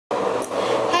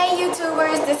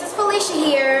YouTubers, this is Felicia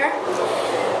here,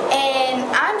 and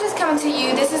I'm just coming to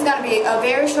you. This is going to be a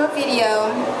very short video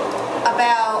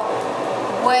about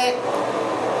what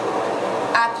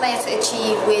I plan to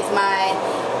achieve with my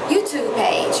YouTube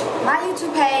page. My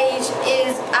YouTube page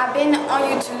is, I've been on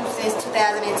YouTube since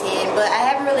 2010, but I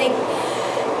haven't really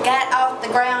got off the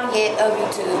ground yet of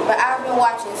YouTube. But I've been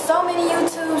watching so many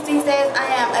YouTubes these days. I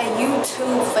am a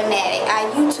YouTube fanatic. I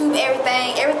YouTube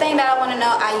everything that I want to know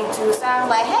I YouTube. So I was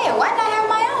like, hey, why not have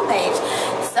my own page?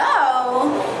 So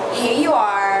here you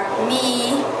are,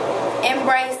 me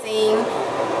embracing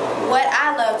what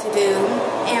I love to do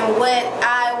and what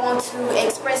I want to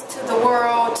express to the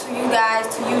world, to you guys,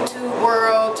 to YouTube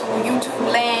world, to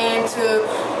YouTube land, to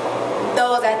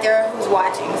those out there who's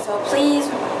watching. So please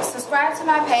subscribe to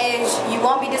my page. You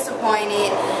won't be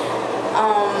disappointed.